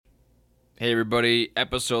Hey everybody,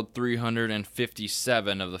 episode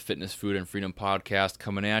 357 of the Fitness, Food, and Freedom podcast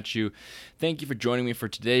coming at you. Thank you for joining me for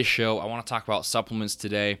today's show. I want to talk about supplements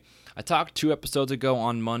today. I talked 2 episodes ago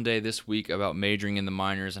on Monday this week about majoring in the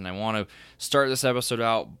minors, and I want to start this episode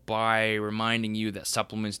out by reminding you that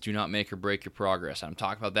supplements do not make or break your progress. I'm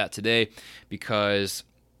talking about that today because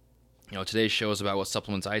today's show is about what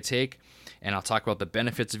supplements I take, and I'll talk about the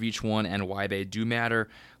benefits of each one and why they do matter.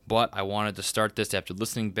 But I wanted to start this after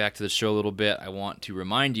listening back to the show a little bit. I want to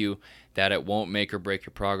remind you that it won't make or break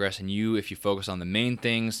your progress. And if you focus on the main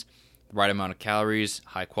things, the right amount of calories,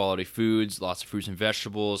 high quality foods, lots of fruits and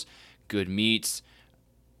vegetables, good meats,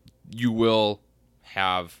 you will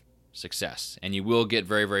have success. And you will get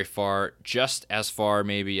very, very far, just as far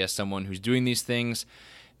maybe as someone who's doing these things.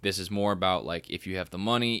 This is more about if you have the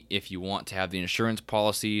money, if you want to have the insurance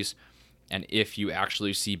policies, and if you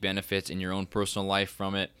actually see benefits in your own personal life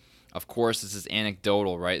from it. Of course, this is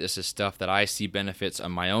anecdotal, right? This is stuff that I see benefits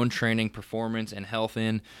on my own training, performance, and health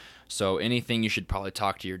in. So anything, you should probably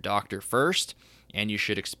talk to your doctor first, and you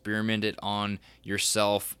should experiment it on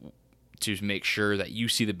yourself to make sure that you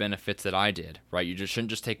see the benefits that I did, right? You just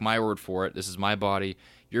shouldn't just take my word for it. This is my body.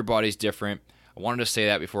 Your body's different. I wanted to say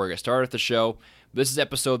that before I get started with the show. This is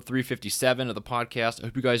episode 357 of the podcast. I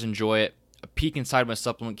hope you guys enjoy it. A peek inside my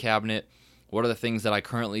supplement cabinet. What are the things that I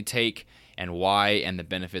currently take and why, and the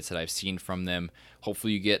benefits that I've seen from them.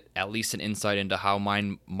 Hopefully you get at least an insight into how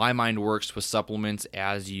my mind works with supplements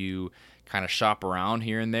as you kind of shop around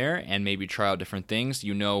here and there and maybe try out different things.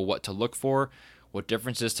 You know what to look for, what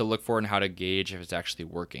differences to look for, and how to gauge if it's actually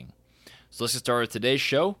working. So let's get started with today's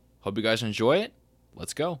show. Hope you guys enjoy it.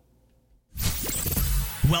 Let's go.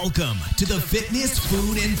 Welcome to the Fitness,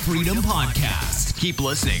 Food, and Freedom Podcast. Keep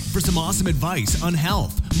listening for some awesome advice on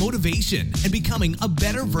health, motivation, and becoming a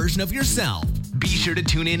better version of yourself. Be sure to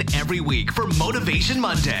tune in every week for Motivation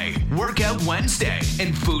Monday, Workout Wednesday,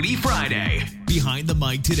 and Foodie Friday. Behind the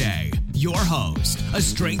mic today, your host, a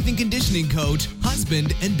strength and conditioning coach,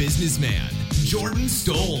 husband, and businessman, Jordan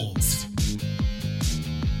Stolz.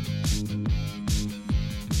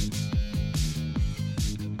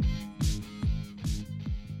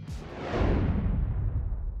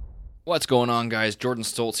 What's going on, guys? Jordan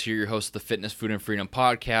Stolz here, your host of the Fitness, Food, and Freedom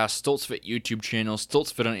podcast, Stolz Fit YouTube channel,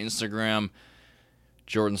 Stolz Fit on Instagram,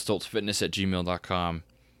 jordanstoltzfitness@gmail.com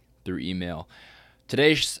through email.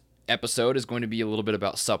 Today's episode is going to be a little bit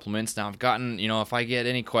about supplements. Now, I've gotten, if I get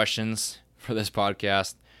any questions for this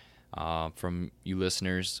podcast from you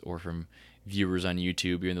listeners or from viewers on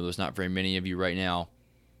YouTube, even though there's not very many of you right now,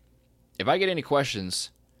 if I get any questions,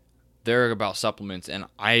 they're about supplements, and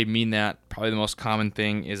I mean that. Probably the most common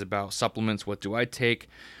thing is about supplements. What do I take?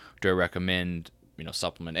 Do I recommend,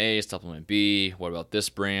 supplement A, supplement B? What about this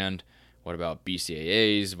brand? What about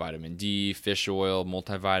BCAAs, vitamin D, fish oil,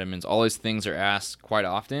 multivitamins? All these things are asked quite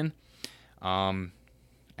often. Honestly,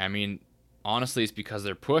 it's because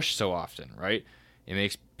they're pushed so often, right? It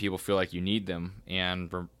makes people feel like you need them,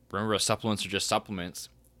 and remember, supplements are just supplements.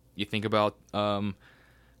 You think about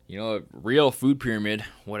a real food pyramid,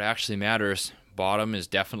 what actually matters, bottom is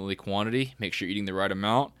definitely quantity. Make sure you're eating the right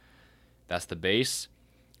amount. That's the base.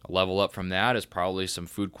 A level up from that is probably some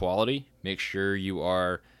food quality. Make sure you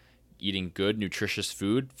are eating good, nutritious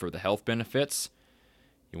food for the health benefits.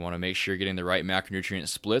 You want to make sure you're getting the right macronutrient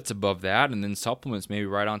splits above that, and then supplements maybe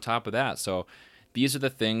right on top of that. So these are the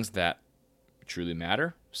things that truly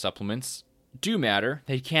matter. Supplements do matter.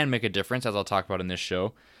 They can make a difference, as I'll talk about in this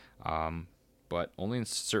show. But only in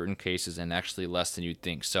certain cases, and actually less than you'd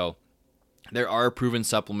think. So there are proven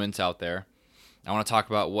supplements out there. I want to talk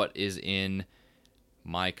about what is in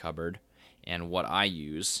my cupboard and what I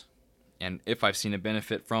use, and if I've seen a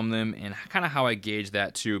benefit from them, and kind of how I gauge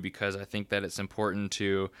that too, because I think that it's important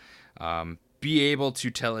to be able to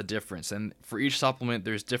tell a difference. And for each supplement,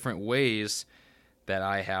 there's different ways that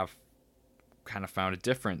I have kind of found a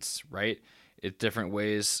difference, right? It's different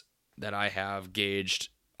ways that I have gauged,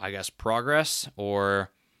 progress or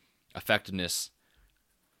effectiveness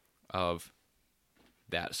of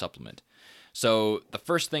that supplement. So the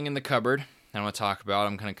first thing in the cupboard I want to talk about,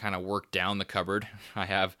 I'm going to kind of work down the cupboard. I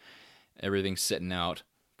have everything sitting out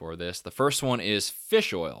for this. The first one is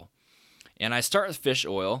fish oil. And I start with fish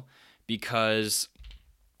oil because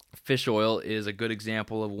fish oil is a good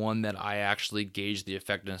example of one that I actually gauge the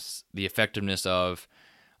effectiveness of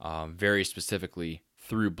very specifically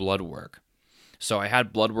through blood work. So I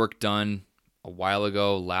had blood work done a while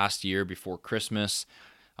ago, last year before Christmas.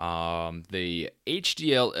 The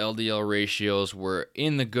HDL, LDL ratios were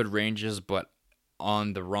in the good ranges, but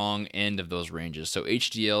on the wrong end of those ranges. So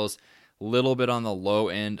HDLs little bit on the low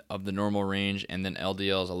end of the normal range, and then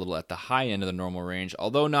LDL is a little at the high end of the normal range,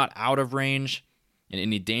 although not out of range in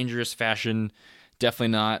any dangerous fashion, definitely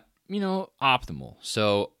not, optimal.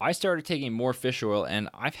 So I started taking more fish oil, and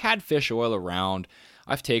I've had fish oil around.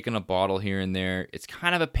 I've taken a bottle here and there. It's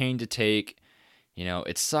kind of a pain to take.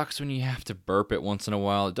 It sucks when you have to burp it once in a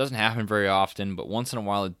while. It doesn't happen very often, but once in a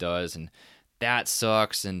while it does, and that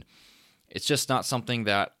sucks. And it's just not something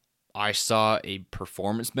that I saw a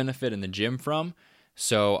performance benefit in the gym from,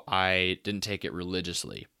 so I didn't take it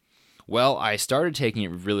religiously. Well, I started taking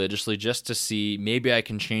it religiously just to see maybe I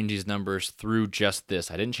can change these numbers through just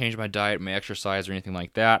this. I didn't change my diet, my exercise, or anything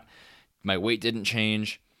like that. My weight didn't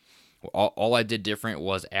change. All I did different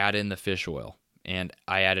was add in the fish oil, and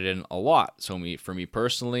I added in a lot. So for me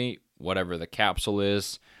personally, whatever the capsule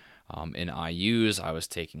is, in IUs, I was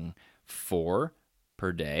taking 4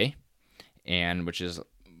 per day, and which is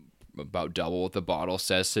about double what the bottle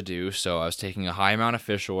says to do. So I was taking a high amount of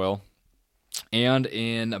fish oil, and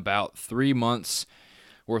in about 3 months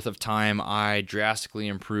worth of time, I drastically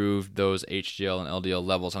improved those HDL and LDL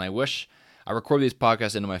levels. And I record these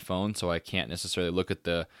podcasts into my phone, so I can't necessarily look at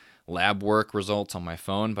the lab work results on my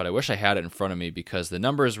phone, but I wish I had it in front of me because the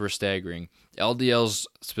numbers were staggering. LDLs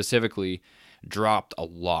specifically dropped a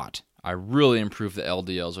lot. I really improved the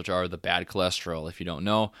LDLs, which are the bad cholesterol. If you don't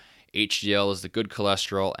know, HDL is the good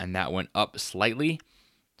cholesterol, and that went up slightly.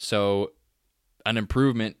 So an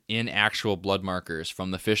improvement in actual blood markers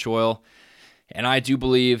from the fish oil. And I do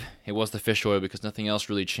believe it was the fish oil because nothing else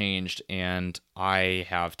really changed. And I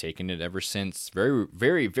have taken it ever since very,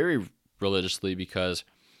 very, very religiously because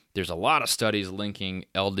there's a lot of studies linking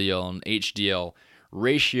LDL and HDL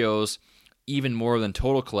ratios even more than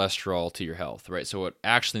total cholesterol to your health, right? So what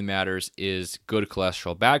actually matters is good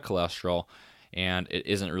cholesterol, bad cholesterol, and it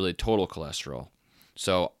isn't really total cholesterol.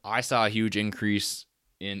 So I saw a huge increase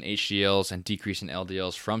in HDLs and decrease in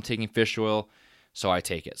LDLs from taking fish oil, so I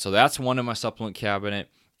take it. So that's one in my supplement cabinet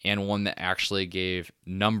and one that actually gave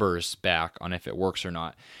numbers back on if it works or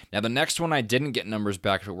not. Now the next one I didn't get numbers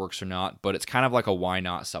back if it works or not, but it's kind of like a why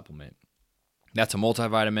not supplement. That's a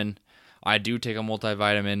multivitamin. I do take a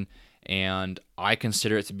multivitamin, and I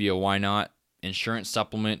consider it to be a why not insurance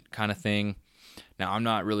supplement kind of thing. Now, I'm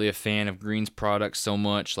not really a fan of greens products so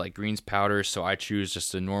much, like greens powders, so I choose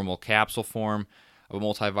just a normal capsule form of a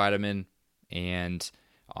multivitamin, and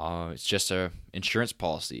it's just a insurance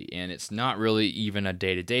policy, and it's not really even a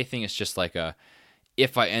day-to-day thing. It's just like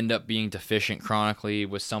if I end up being deficient chronically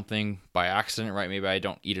with something by accident, right? Maybe I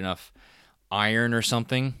don't eat enough iron or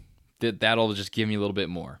something, that'll just give me a little bit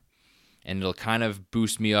more, and it'll kind of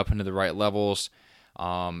boost me up into the right levels.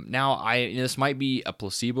 Now, this might be a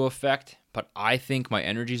placebo effect, but I think my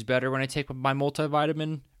energy's better when I take my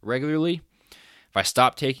multivitamin regularly. If I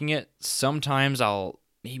stop taking it, sometimes I'll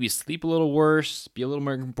maybe sleep a little worse, be a little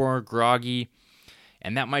more groggy,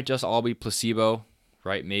 and that might just all be placebo,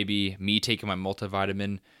 right? Maybe me taking my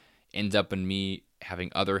multivitamin ends up in me having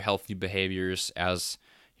other healthy behaviors as,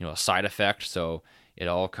 a side effect. So it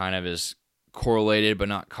all kind of is correlated but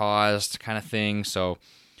not caused kind of thing. So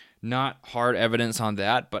not hard evidence on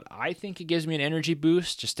that, but I think it gives me an energy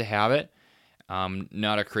boost just to have it.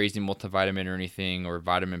 Not a crazy multivitamin or anything or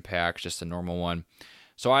vitamin pack, just a normal one.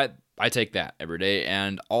 So I take that every day.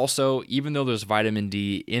 And also, even though there's vitamin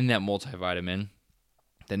D in that multivitamin,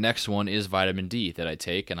 the next one is vitamin D that I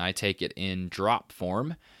take, and I take it in drop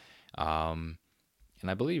form. And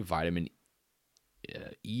I believe vitamin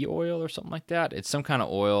E oil or something like that. It's some kind of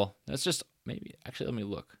oil. That's just actually, let me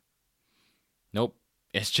look. Nope.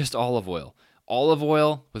 It's just olive oil. Olive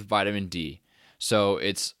oil with vitamin D. So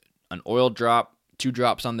it's an oil drop, 2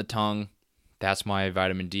 drops on the tongue. That's my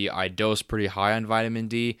vitamin D. I dose pretty high on vitamin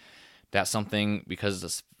D. That's something, because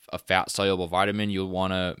it's a fat-soluble vitamin, you'll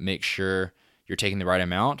want to make sure you're taking the right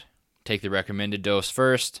amount. Take the recommended dose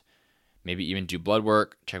first. Maybe even do blood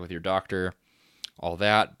work. Check with your doctor. All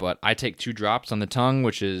that. But I take 2 drops on the tongue,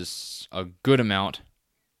 which is a good amount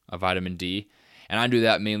of vitamin D. And I do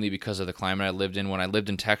that mainly because of the climate I lived in. When I lived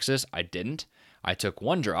in Texas, I didn't. I took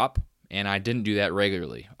 1 drop, and I didn't do that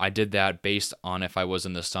regularly. I did that based on if I was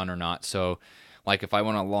in the sun or not. So, like if I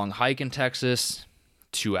went on a long hike in Texas,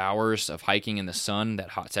 2 hours of hiking in the sun, that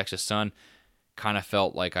hot Texas sun, kind of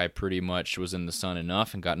felt like I pretty much was in the sun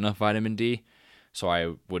enough and got enough vitamin D. So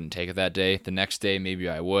I wouldn't take it that day. The next day, maybe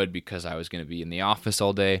I would because I was going to be in the office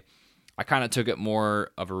all day. I kind of took it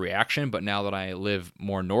more of a reaction, but now that I live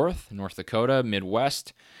more North Dakota,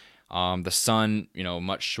 Midwest, the sun,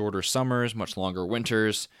 much shorter summers, much longer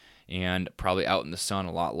winters, and probably out in the sun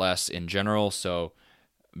a lot less in general. So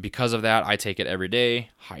because of that, I take it every day,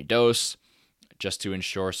 high dose, just to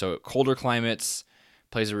ensure. So colder climates,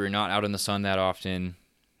 places where you're not out in the sun that often,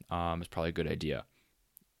 it's probably a good idea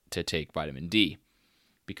to take vitamin D,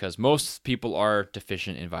 because most people are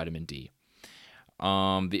deficient in vitamin D.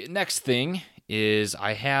 The next thing is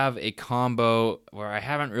I have a combo where I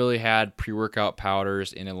haven't really had pre-workout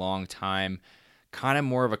powders in a long time. Kind of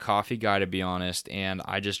more of a coffee guy, to be honest, and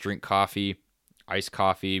I just drink coffee, iced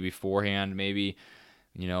coffee beforehand. Maybe,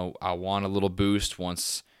 I want a little boost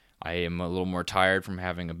once I am a little more tired from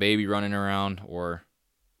having a baby running around or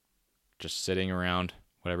just sitting around,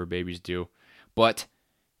 whatever babies do. But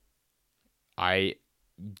I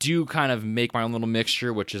do kind of make my own little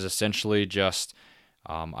mixture, which is essentially just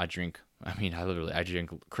I drink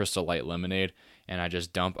Crystal Light lemonade, and I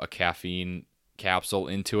just dump a caffeine capsule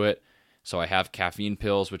into it. So I have caffeine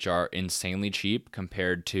pills, which are insanely cheap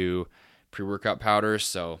compared to pre-workout powders.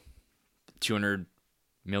 So 200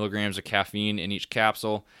 milligrams of caffeine in each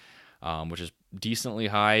capsule, which is decently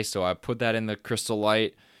high. So I put that in the Crystal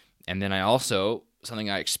Light. And then I also,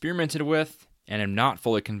 something I experimented with and am not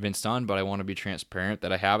fully convinced on, but I want to be transparent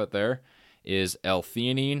that I have it there, is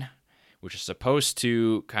L-theanine, which is supposed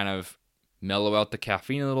to kind of mellow out the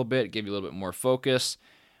caffeine a little bit, give you a little bit more focus.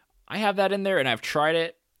 I have that in there, and I've tried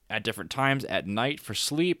it at different times at night for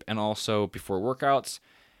sleep and also before workouts.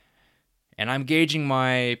 And I'm gauging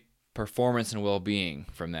my performance and well-being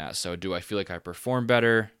from that. So do I feel like I perform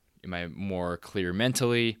better? Am I more clear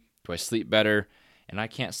mentally? Do I sleep better? And I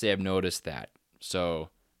can't say I've noticed that. So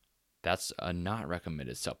that's a not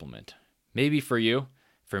recommended supplement. Maybe for you.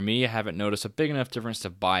 For me, I haven't noticed a big enough difference to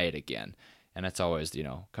buy it again. And that's always,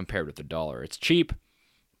 compared with the dollar. It's cheap,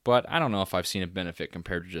 but I don't know if I've seen a benefit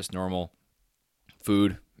compared to just normal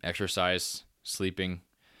food, exercise, sleeping,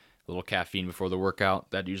 a little caffeine before the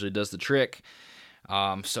workout. That usually does the trick.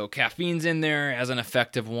 So caffeine's in there as an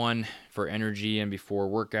effective one for energy and before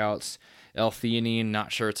workouts. L-theanine,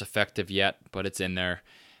 not sure it's effective yet, but it's in there.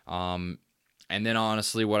 And then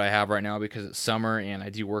honestly, what I have right now, because it's summer and I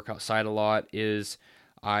do work outside a lot, is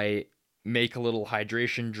I make a little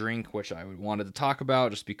hydration drink, which I wanted to talk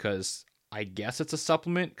about just because I guess it's a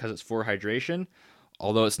supplement because it's for hydration,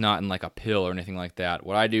 although it's not in like a pill or anything like that.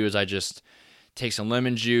 What I do is I just take some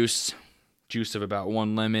lemon juice of about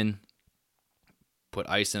 1 lemon, put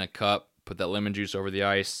ice in a cup, put that lemon juice over the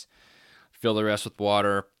ice, fill the rest with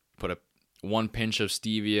water, put 1 pinch of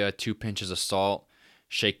stevia, 2 pinches of salt,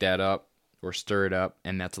 shake that up or stir it up,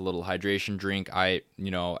 and that's a little hydration drink.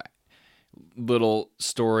 Little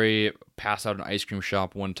story, passed out an ice cream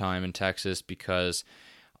shop one time in Texas because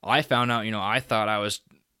I found out, I thought I was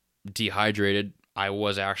dehydrated. I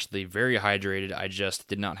was actually very hydrated. I just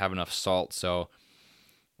did not have enough salt. So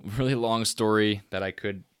really long story that I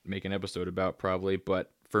could make an episode about probably. But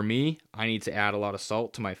for me, I need to add a lot of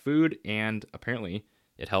salt to my food, and apparently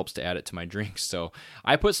it helps to add it to my drinks. So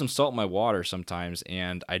I put some salt in my water sometimes,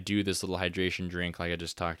 and I do this little hydration drink like I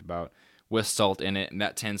just talked about with salt in it, and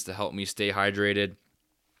that tends to help me stay hydrated,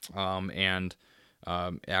 and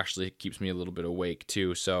actually keeps me a little bit awake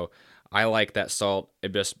too. So I like that salt.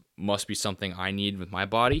 It just must be something I need with my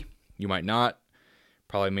body. You might not.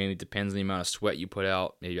 Probably mainly depends on the amount of sweat you put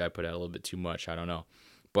out. Maybe I put out a little bit too much. I don't know.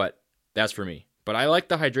 But that's for me. But I like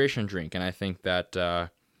the hydration drink, and I think that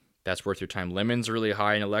that's worth your time. Lemon's really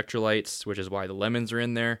high in electrolytes, which is why the lemons are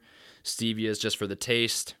in there. Stevia is just for the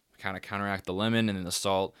taste, kind of counteract the lemon, and then the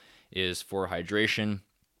salt is for hydration.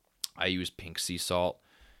 I use pink sea salt,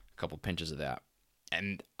 a couple pinches of that.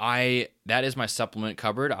 And that is my supplement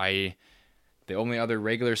cupboard. The only other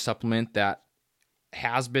regular supplement that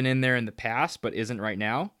has been in there in the past but isn't right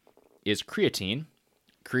now is creatine.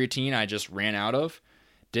 Creatine I just ran out of,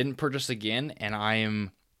 didn't purchase again, and I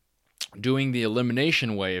am doing the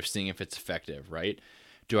elimination way of seeing if it's effective, right?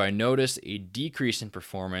 Do I notice a decrease in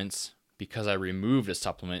performance because I removed a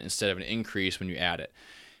supplement instead of an increase when you add it?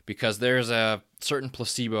 Because there's a certain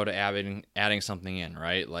placebo to adding something in,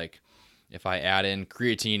 right? Like if I add in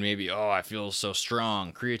creatine, maybe, I feel so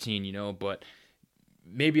strong, creatine, but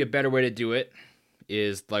maybe a better way to do it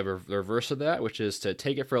is like the reverse of that, which is to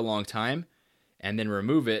take it for a long time and then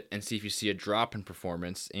remove it and see if you see a drop in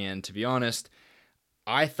performance. And to be honest,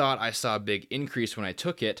 I thought I saw a big increase when I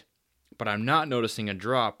took it, but I'm not noticing a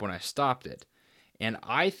drop when I stopped it. And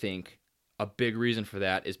I think a big reason for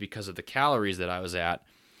that is because of the calories that I was at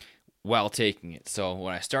while taking it. So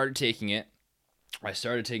when I started taking it, I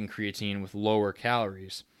started taking creatine with lower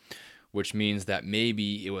calories, which means that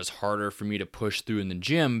maybe it was harder for me to push through in the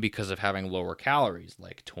gym because of having lower calories,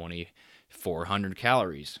 like 2,400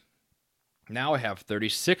 calories. Now I have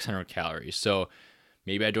 3,600 calories, so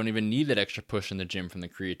maybe I don't even need that extra push in the gym from the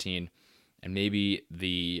creatine, and maybe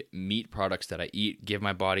the meat products that I eat give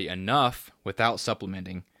my body enough without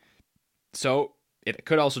supplementing. So It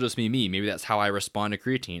could also just be me. Maybe that's how I respond to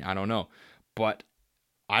creatine. I don't know. But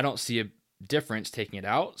I don't see a difference taking it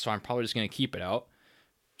out, so I'm probably just going to keep it out.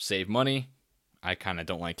 Save money. I kind of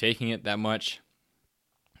don't like taking it that much,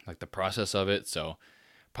 like the process of it, so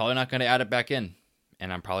probably not going to add it back in,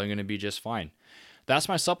 and I'm probably going to be just fine. That's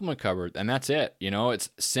my supplement cupboard, and that's it. It's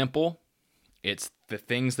simple. It's the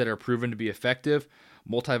things that are proven to be effective.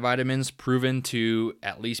 Multivitamins proven to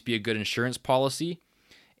at least be a good insurance policy.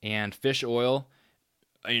 And fish oil,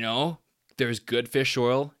 there's good fish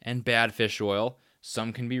oil and bad fish oil.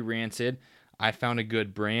 Some can be rancid. I found a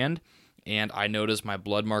good brand, and I noticed my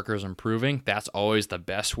blood markers improving. That's always the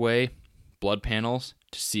best way, blood panels,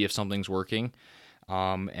 to see if something's working.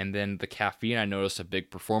 And then the caffeine, I noticed a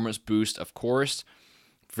big performance boost, of course.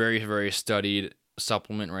 Very, very studied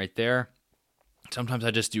supplement right there. Sometimes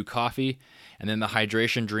I just do coffee. And then the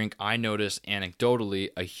hydration drink, I noticed anecdotally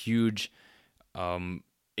a huge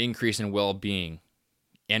increase in well-being,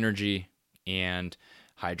 energy, and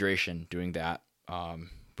hydration doing that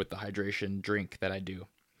with the hydration drink that I do.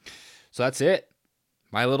 So that's it.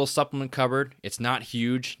 My little supplement cupboard. It's not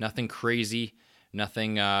huge, nothing crazy,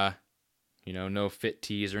 nothing, no fit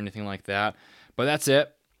teas or anything like that. But that's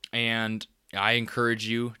it. And I encourage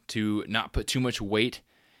you to not put too much weight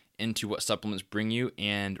into what supplements bring you.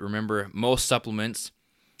 And remember, most supplements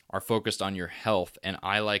are focused on your health. And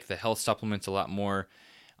I like the health supplements a lot more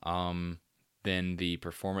than the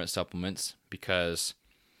performance supplements, because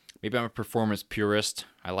maybe I'm a performance purist.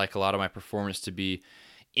 I like a lot of my performance to be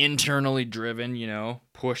internally driven,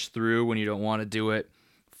 push through when you don't want to do it,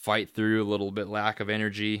 fight through a little bit lack of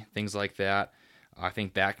energy, things like that. I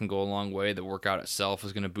think that can go a long way. The workout itself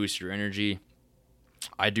is going to boost your energy.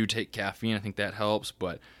 I do take caffeine. I think that helps.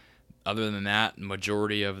 But other than that,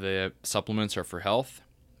 majority of the supplements are for health,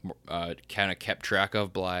 kind of kept track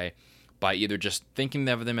of by either just thinking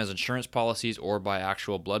of them as insurance policies or by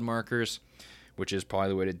actual blood markers, which is probably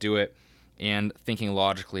the way to do it. And thinking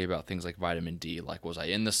logically about things like vitamin D. Like, was I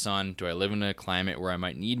in the sun? Do I live in a climate where I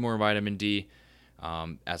might need more vitamin D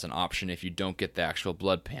as an option if you don't get the actual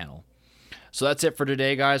blood panel? So that's it for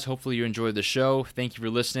today, guys. Hopefully you enjoyed the show. Thank you for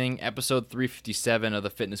listening. Episode 357 of the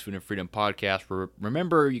Fitness, Food, and Freedom podcast.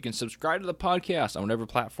 Remember, you can subscribe to the podcast on whatever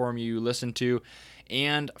platform you listen to,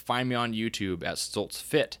 and find me on YouTube at Stoltz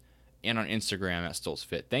Fit and on Instagram at Stoltz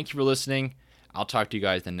Fit. Thank you for listening. I'll talk to you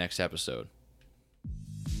guys in the next episode.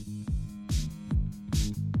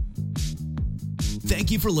 Thank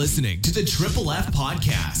you for listening to the Triple F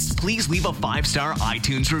Podcast. Please leave a 5-star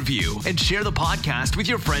iTunes review and share the podcast with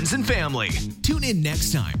your friends and family. Tune in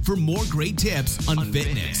next time for more great tips on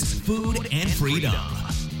fitness, food, and freedom.